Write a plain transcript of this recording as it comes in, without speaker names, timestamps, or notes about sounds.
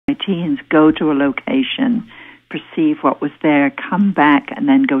Europeans go to a location, perceive what was there, come back, and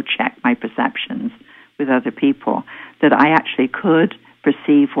then go check my perceptions with other people, that I actually could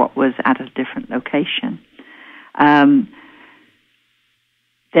perceive what was at a different location.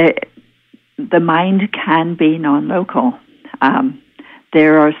 The mind can be non-local.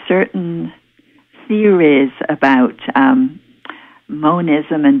 There are certain theories about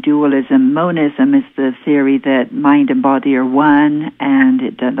monism and dualism. Monism is the theory that mind and body are one, and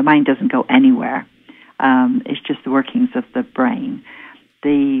the mind doesn't go anywhere. It's just the workings of the brain.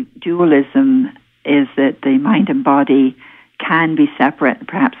 The dualism is that the mind and body can be separate,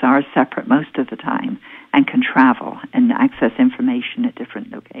 perhaps are separate most of the time, and can travel and access information at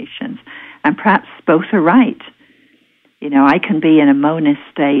different locations. And perhaps both are right. You know, I can be in a monist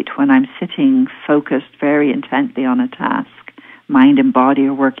state when I'm sitting focused very intently on a task. Mind and body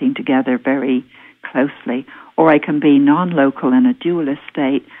are working together very closely. Or I can be non-local in a dualist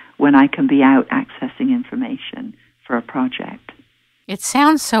state when I can be out accessing information for a project. It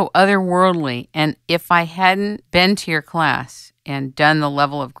sounds so otherworldly, and if I hadn't been to your class and done the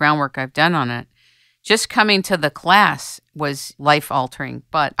level of groundwork I've done on it, just coming to the class was life-altering.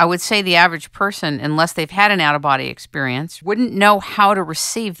 But I would say the average person, unless they've had an out-of-body experience, wouldn't know how to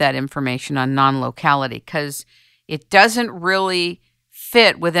receive that information on non-locality because it doesn't really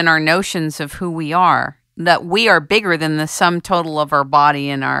fit within our notions of who we are, that we are bigger than the sum total of our body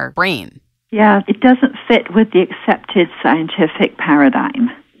and our brain. Yeah, it doesn't fit with the accepted scientific paradigm,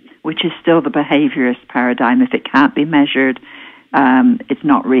 which is still the behaviorist paradigm. If it can't be measured, it's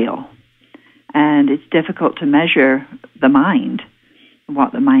not real. And it's difficult to measure the mind,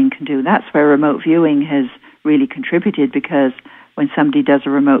 what the mind can do. That's where remote viewing has really contributed, because when somebody does a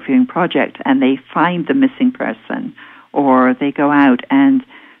remote viewing project and they find the missing person, or they go out and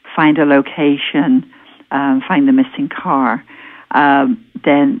find a location, find the missing car,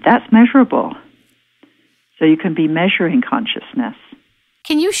 then that's measurable. So you can be measuring consciousness.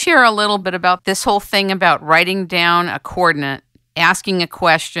 Can you share a little bit about this whole thing about writing down a coordinate, asking a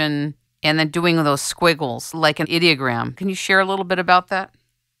question, and then doing those squiggles like an ideogram? Can you share a little bit about that?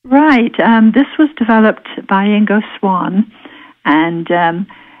 Right. This was developed by Ingo Swann, and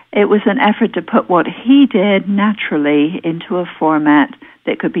it was an effort to put what he did naturally into a format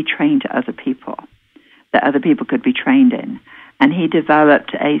that could be trained to other people, that other people could be trained in. And he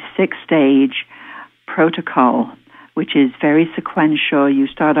developed a 6-stage protocol, which is very sequential. You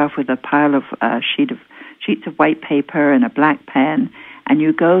start off with a pile of sheets of white paper and a black pen, and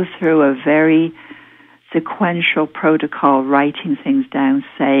you go through a very sequential protocol, writing things down,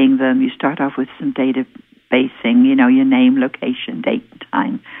 saying them. You start off with some data basing, you know, your name, location, date, and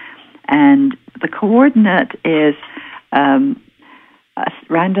time. And the coordinate is a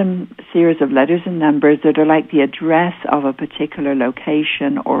random series of letters and numbers that are like the address of a particular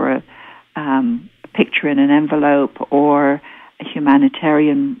location, or a picture in an envelope, or a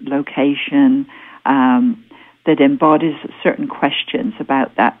humanitarian location that embodies certain questions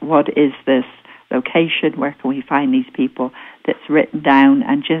about that. What is this location? Where can we find these people? That's written down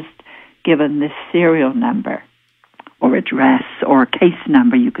and just given this serial number or address or case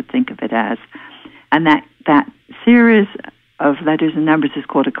number, you could think of it as. And that series of letters and numbers is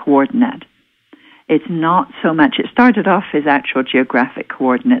called a coordinate. It's not so much, it started off as actual geographic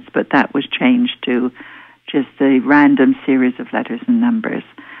coordinates, but that was changed to just the random series of letters and numbers.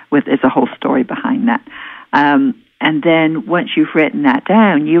 There's a whole story behind that. And then once you've written that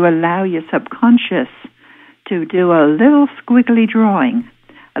down, you allow your subconscious to do a little squiggly drawing,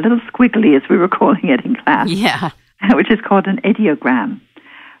 a little squiggly as we were calling it in class, which is called an ideogram,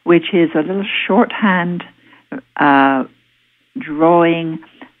 which is a little shorthand drawing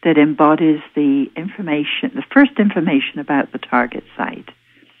that embodies the information, the first information about the target site.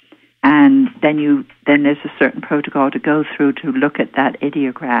 And then there's a certain protocol to go through to look at that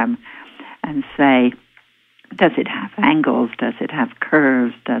ideogram and say, does it have angles? Does it have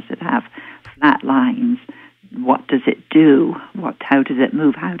curves? Does it have flat lines? What does it do? How does it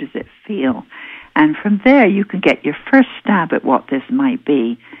move? How does it feel? And from there, you can get your first stab at what this might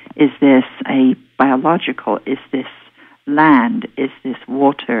be. Is this a biological? Is this land? Is this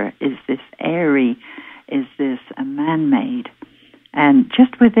water? Is this airy? Is this a man-made? And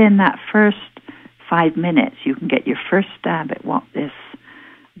just within that first 5 minutes, you can get your first stab at what the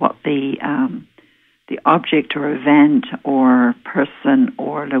object or event or person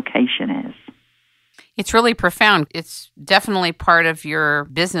or location is. It's really profound. It's definitely part of your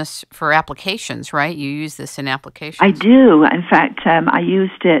business for applications, right? You use this in applications. I do. In fact, I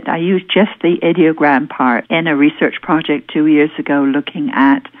used just the ideogram part in a research project 2 years ago looking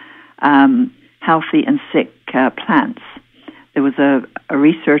at healthy and sick plants. there was a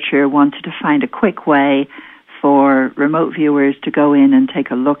researcher who wanted to find a quick way for remote viewers to go in and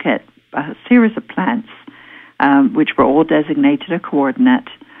take a look at a series of plants, which were all designated a coordinate,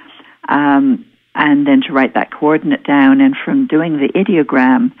 and then to write that coordinate down, and from doing the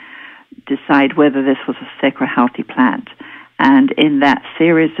ideogram, decide whether this was a sick or healthy plant. And in that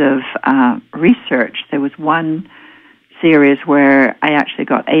series of research, there was one series where I actually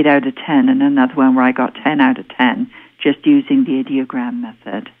got 8 out of 10, and another one where I got 10 out of 10, just using the ideogram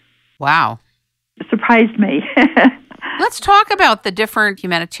method. Wow. It surprised me. Let's talk about the different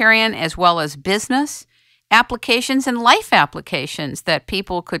humanitarian as well as business applications and life applications that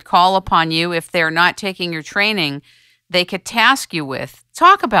people could call upon you if they're not taking your training, they could task you with.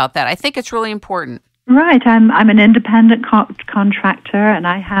 Talk about that. I think it's really important. Right. I'm an independent contractor, and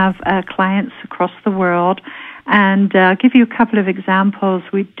I have clients across the world. And I'll give you a couple of examples.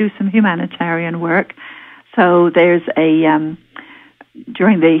 We do some humanitarian work. So there's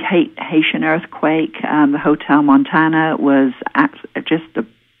during the Haitian earthquake, the Hotel Montana was just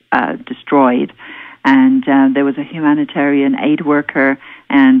destroyed. And there was a humanitarian aid worker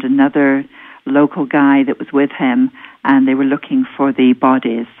and another local guy that was with him, and they were looking for the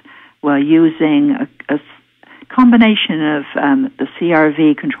bodies. Well, using a combination of the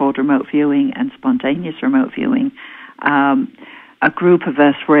CRV, controlled remote viewing, and spontaneous remote viewing, a group of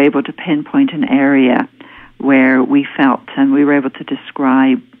us were able to pinpoint an area where we felt, and we were able to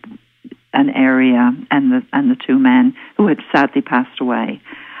describe an area and the two men who had sadly passed away.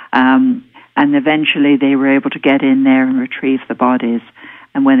 And eventually they were able to get in there and retrieve the bodies.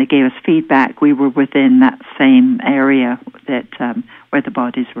 And when they gave us feedback, we were within that same area that where the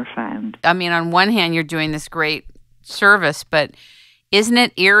bodies were found. I mean, on one hand, you're doing this great service, but isn't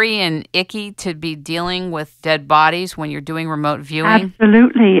it eerie and icky to be dealing with dead bodies when you're doing remote viewing?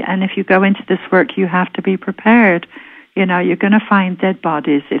 Absolutely. And if you go into this work, you have to be prepared. You know, you're going to find dead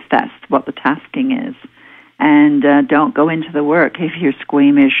bodies if that's what the tasking is. And don't go into the work if you're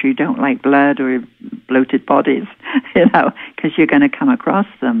squeamish, you don't like blood or bloated bodies, you know, because you're going to come across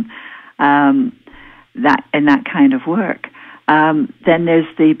them that in that kind of work. Then there's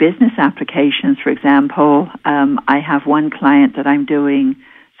the business applications. For example, I have one client that I'm doing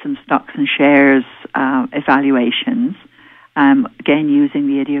some stocks and shares evaluations, again using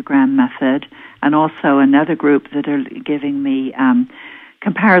the ideogram method, and also another group that are giving me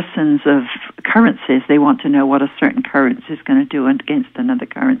comparisons of currencies. They want to know what a certain currency is going to do against another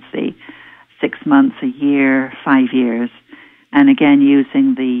currency, 6 months, a year, 5 years, and again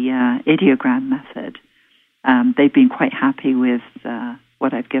using the ideogram method. They've been quite happy with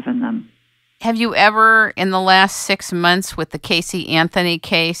what I've given them. Have you ever, in the last 6 months with the Casey Anthony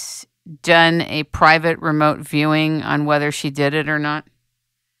case, done a private remote viewing on whether she did it or not?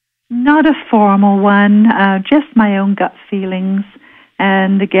 Not a formal one, just my own gut feelings.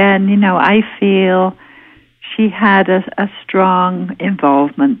 And again, you know, I feel she had a strong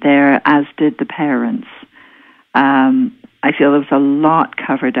involvement there, as did the parents. I feel there was a lot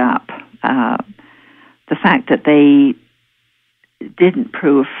covered up. The fact that they didn't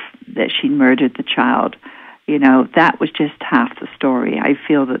prove that she murdered the child, you know, that was just half the story. I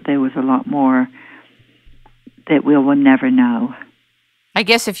feel that there was a lot more that we will never know. I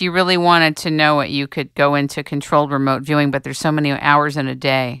guess if you really wanted to know it, you could go into controlled remote viewing, but there's so many hours in a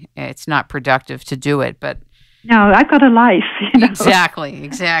day. It's not productive to do it, but... No, I've got a life, you know. Exactly.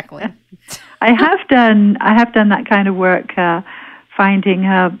 I have done that kind of work, finding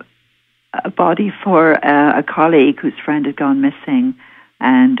a body for a colleague whose friend had gone missing,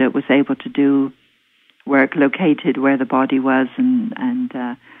 and was able to do work located where the body was, and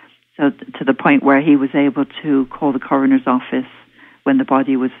so to the point where he was able to call the coroner's office when the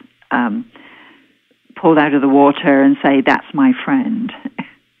body was pulled out of the water and say, "That's my friend,"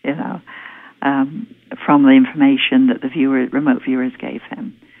 you know, from the information that the remote viewers gave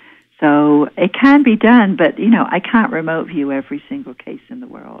him. So it can be done, but you know, I can't remote view every single case in the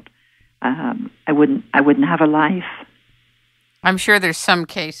world. I wouldn't have a life. I'm sure there's some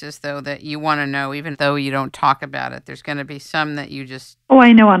cases, though, that you want to know, even though you don't talk about it. There's going to be some that you just... Oh,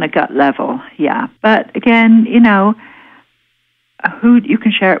 I know on a gut level, yeah. But again, you know, you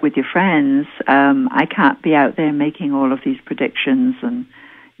can share it with your friends. I can't be out there making all of these predictions. And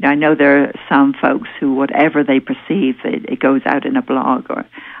you know, I know there are some folks who, whatever they perceive, it goes out in a blog. Or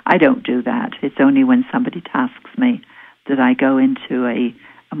I don't do that. It's only when somebody tasks me that I go into a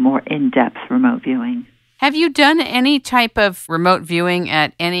more in-depth remote viewing. Have you done any type of remote viewing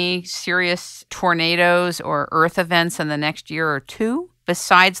at any serious tornadoes or earth events in the next year or two,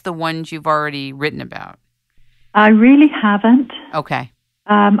 besides the ones you've already written about? I really haven't. Okay.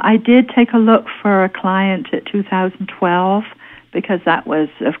 I did take a look for a client at 2012, because that was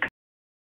of